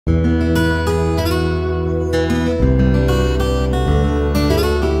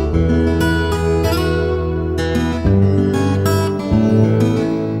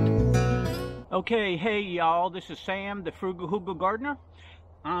Okay, hey y'all, this is Sam, the Frugal Hoogal Gardener.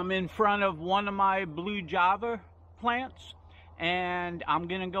 I'm in front of one of my blue Java plants, and I'm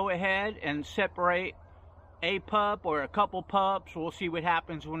gonna go ahead and separate a pup or a couple pups. We'll see what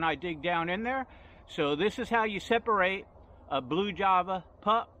happens when I dig down in there. So this is how you separate a blue Java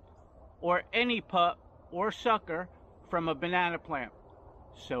pup or any pup or sucker from a banana plant.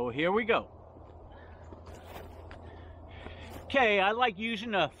 So here we go. Okay, I like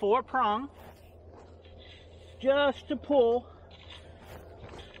using a 4-prong just to pull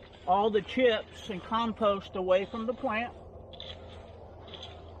all the chips and compost away from the plant.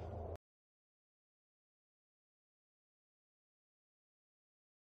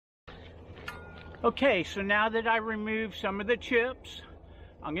 Okay, so now that I removed some of the chips,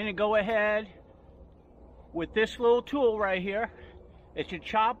 I'm going to go ahead with this little tool right here. It's a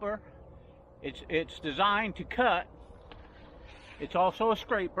chopper. It's designed to cut. It's also a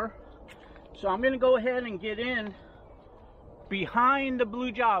scraper. So I'm going to go ahead and get in behind the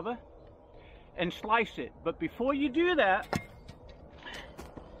blue Java and slice it. But before you do that,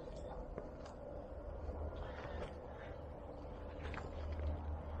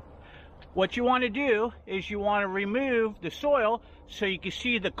 what you want to do is you want to remove the soil so you can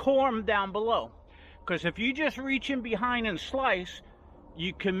see the corm down below. Because if you just reach in behind and slice,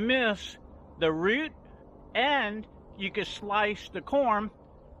 you can miss the root and you can slice the corm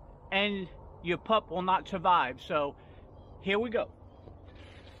and your pup will not survive. So here we go.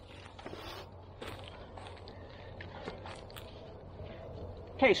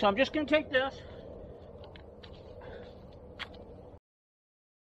 Okay, so I'm just going to take this.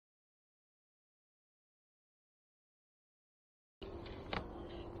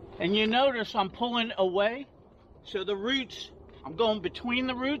 And you notice I'm pulling away. So the roots, I'm going between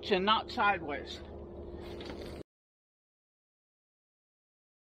the roots and not sideways.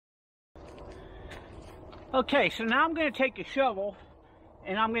 Okay, so now I'm going to take a shovel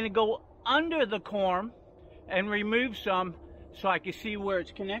and I'm going to go under the corm and remove some so I can see where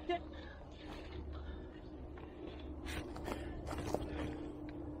it's connected.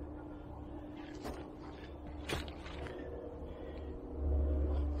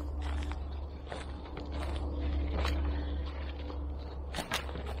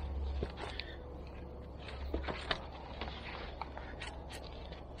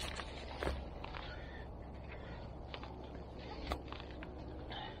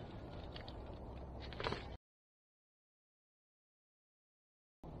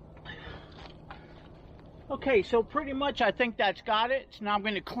 Okay, so pretty much I think that's got it. So now I'm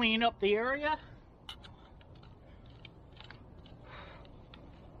going to clean up the area.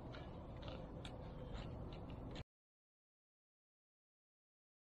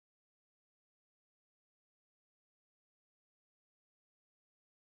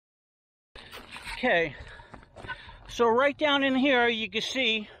 Okay, so right down in here you can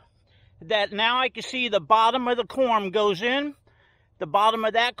see that now I can see the bottom of the corm goes in. The bottom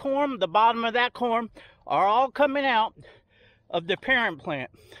of that corm, the bottom of that corm are all coming out of the parent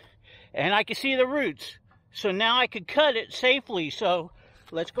plant. And I can see the roots. So now I can cut it safely. So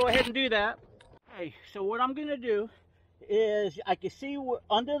let's go ahead and do that. Okay, so what I'm going to do is I can see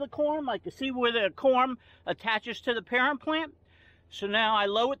under the corm, I can see where the corm attaches to the parent plant. So now I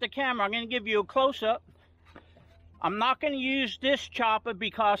lower the camera. I'm going to give you a close-up. I'm not going to use this chopper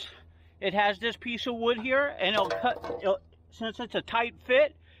because it has this piece of wood here and it'll cut. Since it's a tight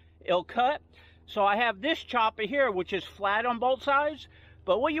fit, it'll cut. So I have this chopper here, which is flat on both sides.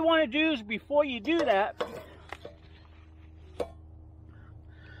 But what you want to do is before you do that,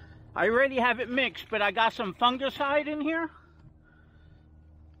 I already have it mixed, but I got some fungicide in here.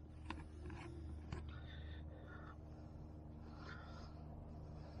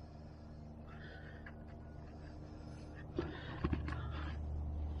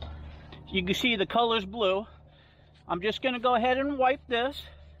 You can see the color's blue. I'm just going to go ahead and wipe this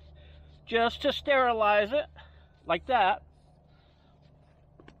just to sterilize it like that.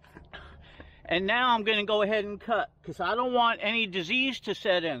 And now I'm going to go ahead and cut because I don't want any disease to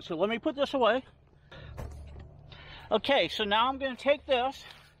set in. So let me put this away. Okay, so now I'm going to take this.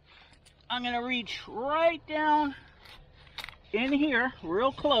 I'm going to reach right down in here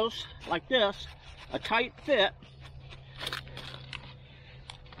real close like this, a tight fit.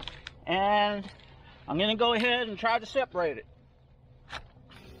 And I'm going to go ahead and try to separate it.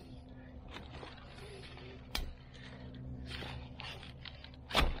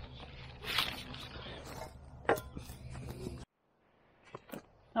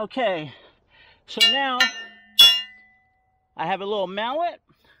 Okay, so now I have a little mallet.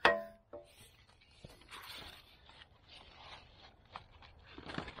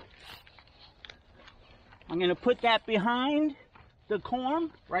 I'm going to put that behind the corm,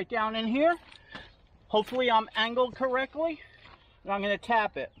 right down in here. Hopefully I'm angled correctly. And I'm going to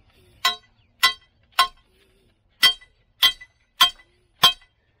tap it.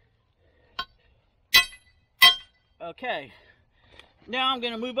 Okay. Now I'm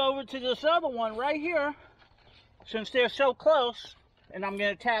going to move over to this other one right here, since they're so close, and I'm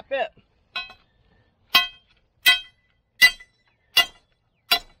going to tap it.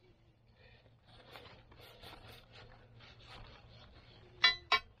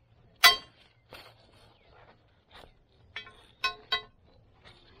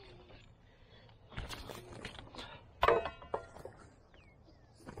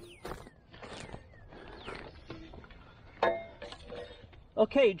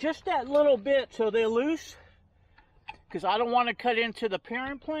 Okay, just that little bit so they're loose, because I don't want to cut into the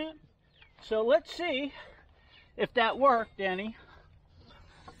parent plant. So let's see if that worked any.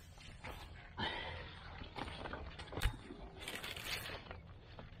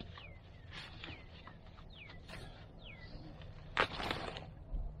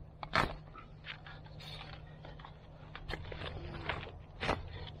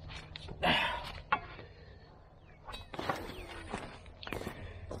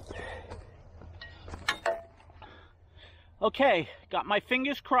 Okay, got my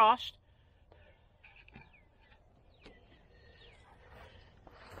fingers crossed.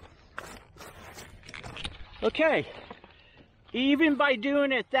 Okay, even by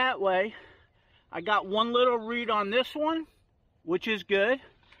doing it that way, I got one little root on this one, which is good.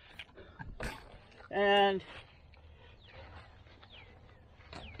 And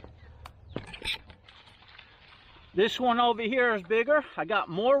this one over here is bigger. I got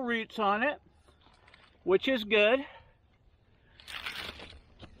more roots on it, which is good.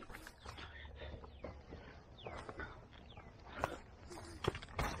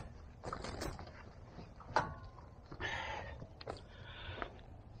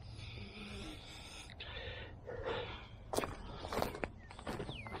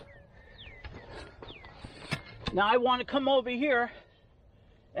 Now I want to come over here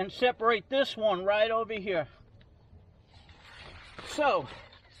and separate this one right over here. So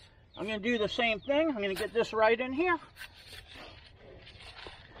I'm going to do the same thing. I'm going to get this right in here.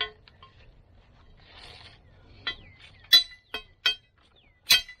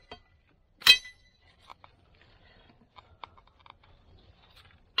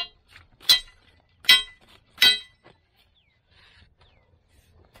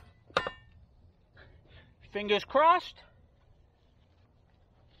 Fingers crossed.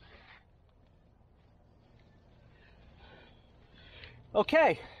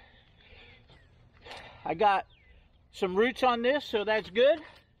 Okay. I got some roots on this, so that's good.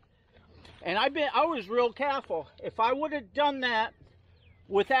 And I was real careful. If I would have done that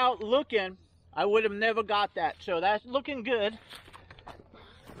without looking, I would have never got that. So that's looking good.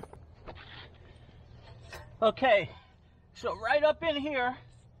 Okay. So right up in here,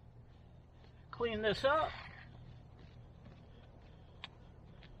 clean this up.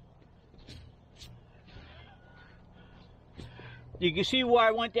 You can see where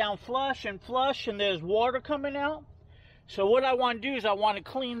I went down flush, and there's water coming out. So what I want to do is I want to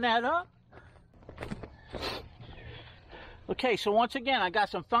clean that up. Okay, so once again, I got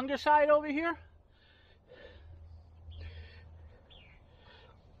some fungicide over here.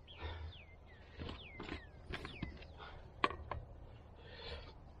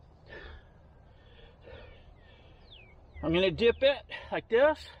 I'm going to dip it like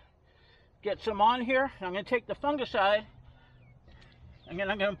this, get some on here. I'm going to take the fungicide, and then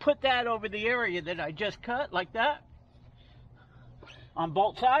I'm going to put that over the area that I just cut, like that, on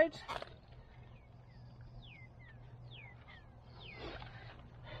both sides.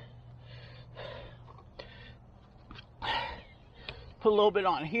 Put a little bit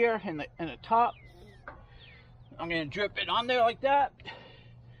on here in the top. I'm going to drip it on there like that.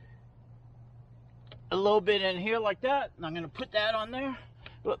 A little bit in here like that, and I'm going to put that on there.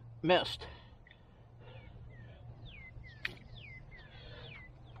 Look, missed.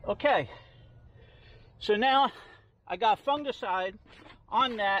 Okay, so now I got fungicide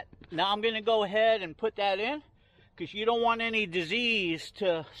on that. Now I'm going to go ahead and put that in, because you don't want any disease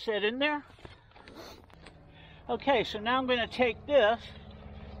to sit in there. Okay, so now I'm going to take this,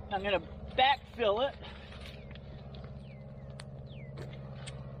 I'm going to backfill it.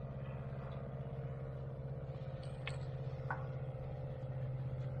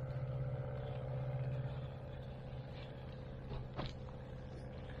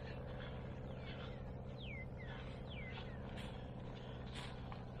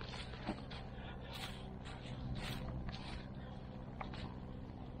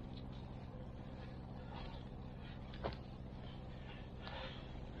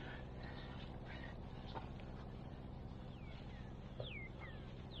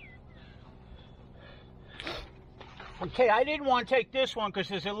 Okay, I didn't want to take this one because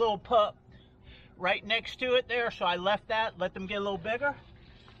there's a little pup right next to it there, so I left that, let them get a little bigger.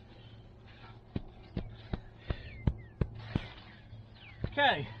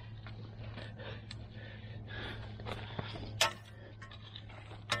 Okay.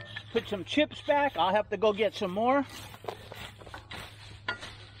 Put some chips back. I'll have to go get some more.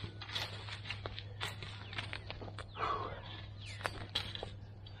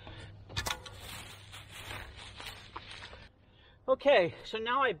 Okay, so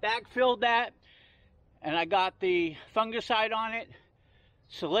now I backfilled that and I got the fungicide on it.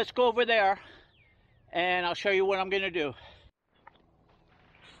 So let's go over there and I'll show you what I'm going to do.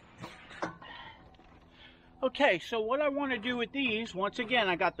 Okay, so what I want to do with these, once again,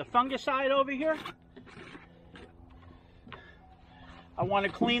 I got the fungicide over here. I want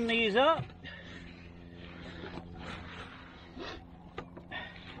to clean these up.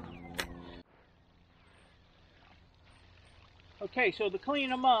 Okay, so to clean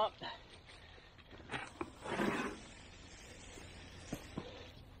them up,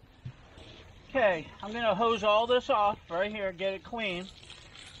 okay, I'm going to hose all this off right here, get it clean.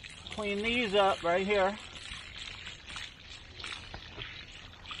 Clean these up right here.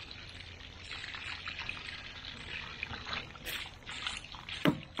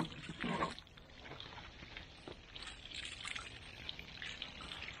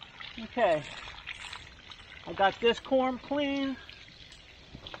 Okay, I got this corm clean.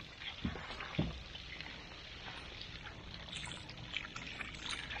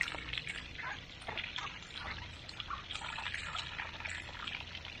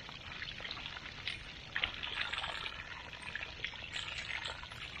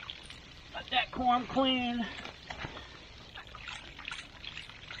 Got that corm clean.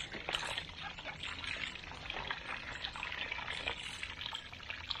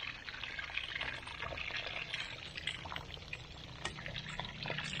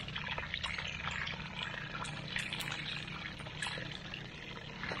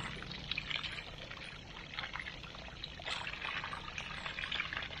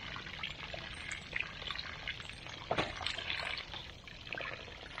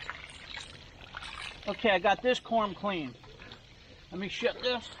 Okay, I got this corm clean. Let me shut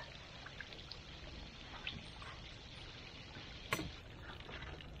this.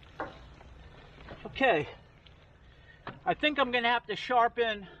 Okay, I think I'm going to have to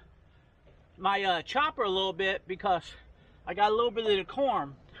sharpen my chopper a little bit because I got a little bit of the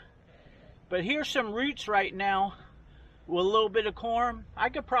corm. But here's some roots right now with a little bit of corm. I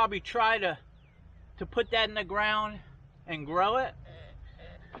could probably try to put that in the ground and grow it.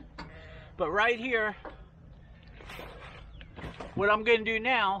 But right here, what I'm going to do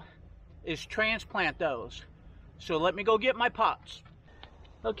now is transplant those. So let me go get my pots.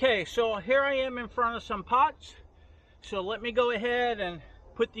 Okay, so here I am in front of some pots. So let me go ahead and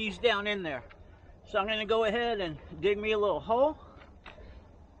put these down in there. So I'm going to go ahead and dig me a little hole.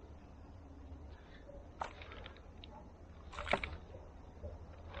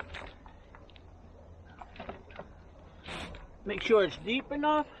 Make sure it's deep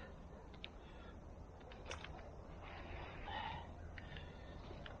enough.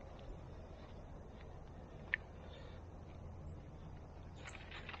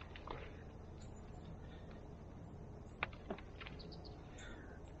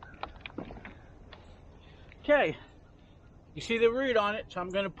 Okay, you see the root on it, so I'm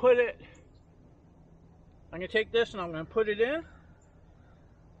going to put it, I'm going to take this and I'm going to put it in,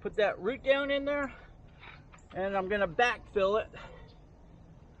 put that root down in there, and I'm going to backfill it.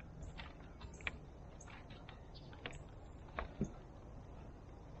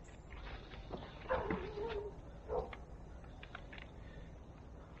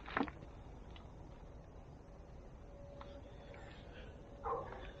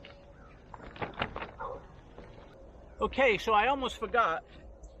 Okay, so I almost forgot.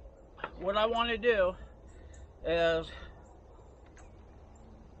 What I want to do is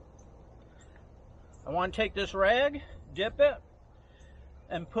I want to take this rag, dip it,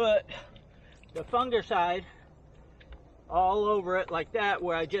 and put the fungicide all over it like that,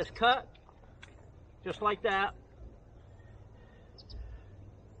 where I just cut, just like that.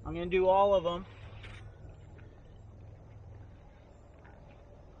 I'm going to do all of them.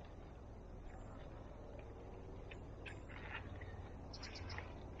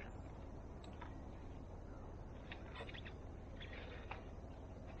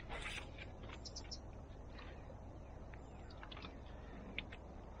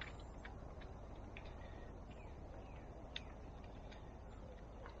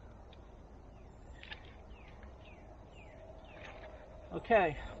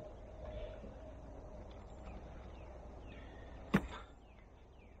 Okay.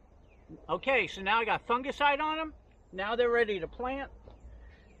 Okay, so now I got fungicide on them. Now they're ready to plant.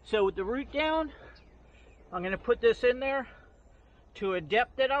 So with the root down, I'm going to put this in there to a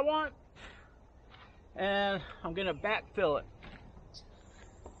depth that I want. And I'm going to backfill it.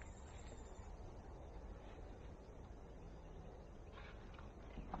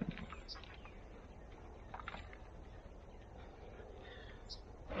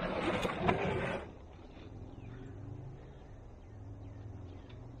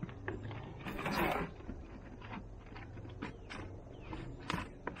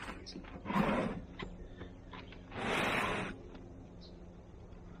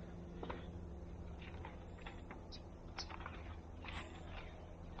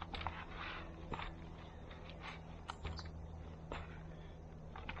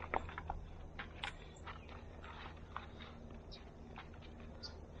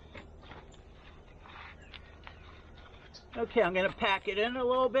 Okay, I'm going to pack it in a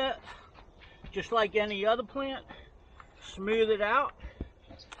little bit, just like any other plant. Smooth it out.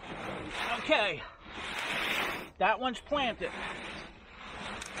 Okay, that one's planted.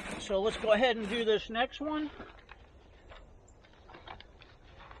 So let's go ahead and do this next one.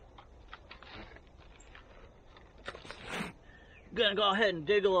 I'm going to go ahead and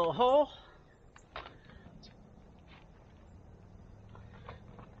dig a little hole.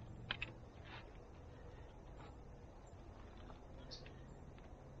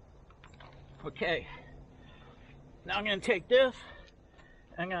 Okay, now I'm going to take this,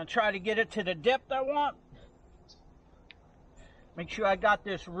 I'm going to try to get it to the depth I want. Make sure I got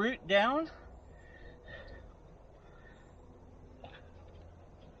this root down.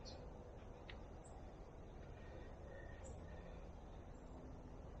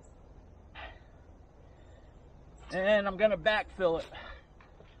 And I'm going to backfill it.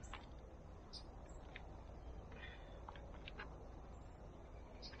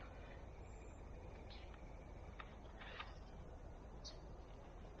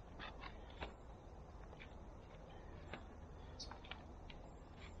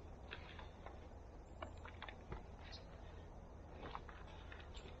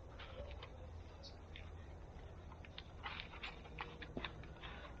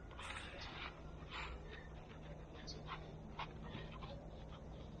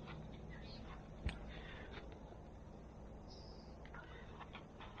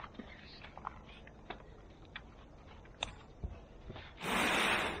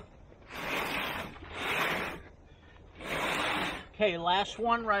 Okay, last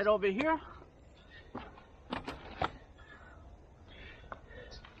one right over here.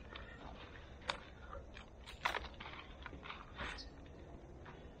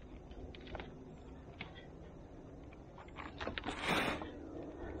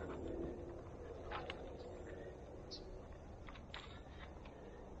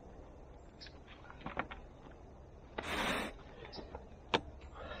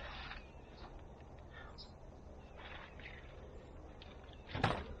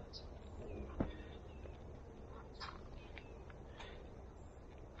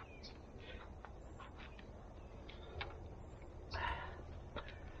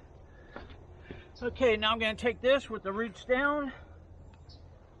 Okay, now I'm going to take this with the roots down.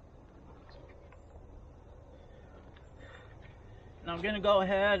 And I'm going to go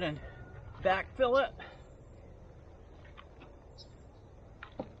ahead and backfill it.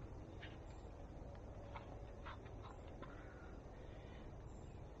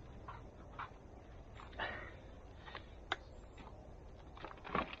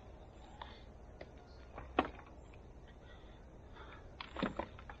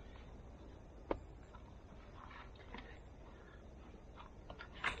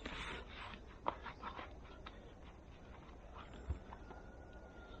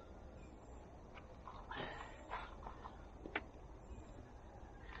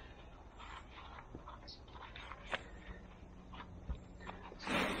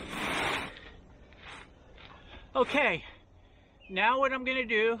 Okay, now what I'm going to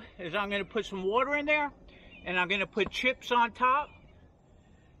do is I'm going to put some water in there, and I'm going to put chips on top,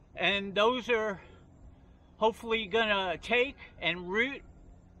 and those are hopefully going to take and root.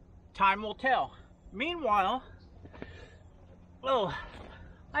 Time will tell. Meanwhile, well,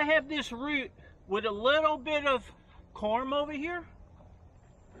 I have this root with a little bit of corm over here.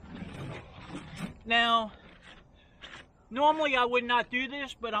 Now, normally I would not do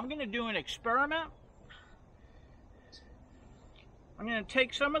this, but I'm going to do an experiment. I'm going to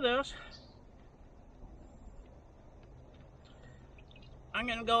take some of this. I'm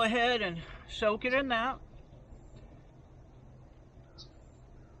going to go ahead and soak it in that.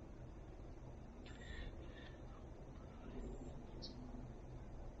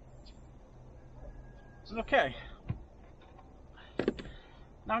 Okay.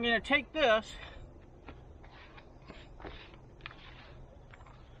 Now I'm going to take this.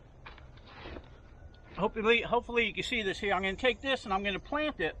 Hopefully you can see this here. I'm going to take this and I'm going to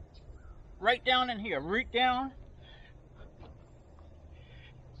plant it right down in here, root down.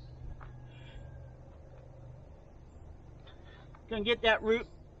 Going to get that root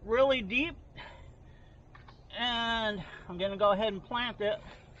really deep, and I'm going to go ahead and plant it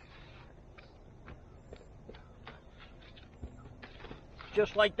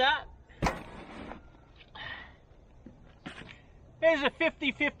just like that. There's a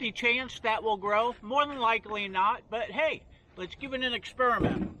 50-50 chance that will grow, more than likely not, but hey, let's give it an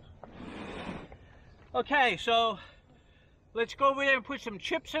experiment. Okay, so let's go over there and put some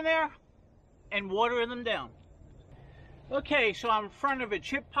chips in there and water them down. Okay, so I'm in front of a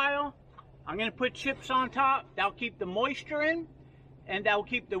chip pile. I'm going to put chips on top. That'll keep the moisture in, and that'll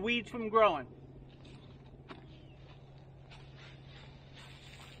keep the weeds from growing.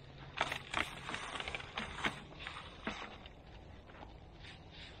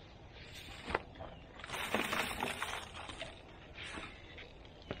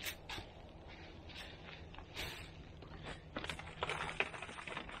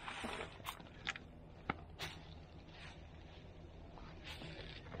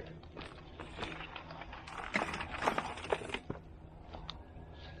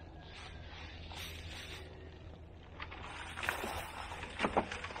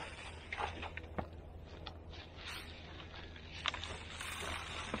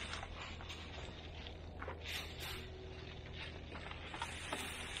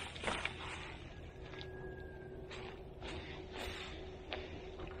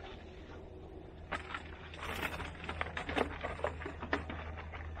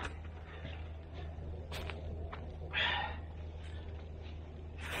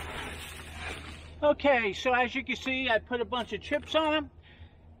 Okay, so as you can see, I put a bunch of chips on them.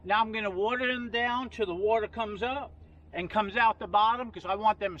 Now I'm going to water them down till the water comes up and comes out the bottom, because I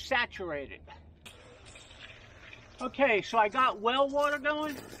want them saturated. Okay, so I got well water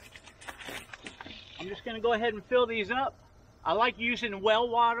going. I'm just going to go ahead and fill these up. I like using well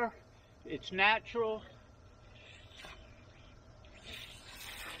water. It's natural.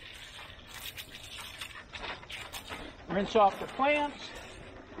 Rinse off the plants.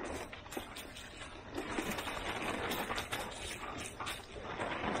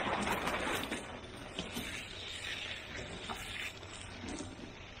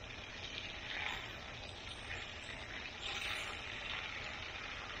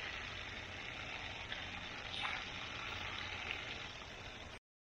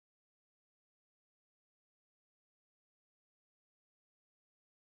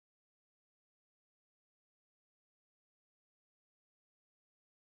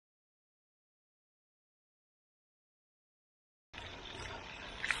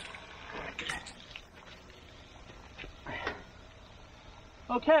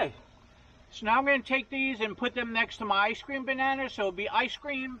 Okay, so now I'm going to take these and put them next to my ice cream bananas. So it'll be ice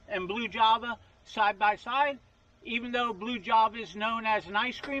cream and blue java side by side. Even though blue java is known as an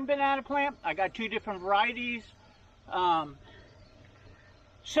ice cream banana plant, I got two different varieties.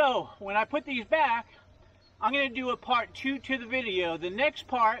 So when I put these back, I'm going to do a part 2 to the video. The next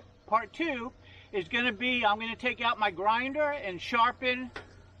part, part 2, is going to be, I'm going to take out my grinder and sharpen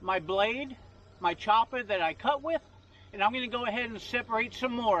my blade, my chopper that I cut with. And I'm going to go ahead and separate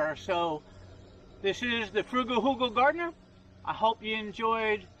some more. So this is the Frugal Hoogle Gardener. I hope you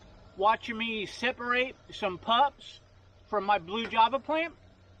enjoyed watching me separate some pups from my blue java plant.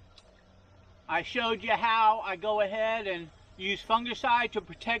 I showed you how I go ahead and use fungicide to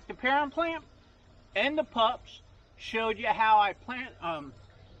protect the parent plant, and the pups. Showed you how I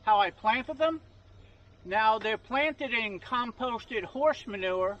planted them. Now they're planted in composted horse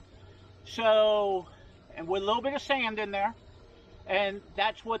manure, so, and with a little bit of sand in there, and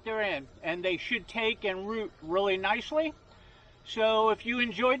that's what they're in, and they should take and root really nicely. So if you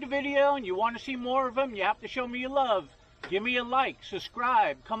enjoyed the video and you want to see more of them, you have to show me your love. Give me a like,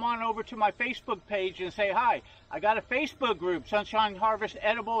 subscribe, come on over to my Facebook page and say hi. I got a Facebook group, Sunshine Harvest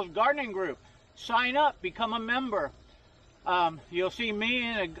Edibles Gardening Group. Sign up, become a member. You'll see me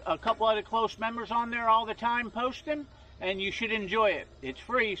and a couple other close members on there all the time posting, and you should enjoy it. It's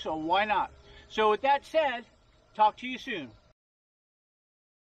free, so why not? So with that said, talk to you soon.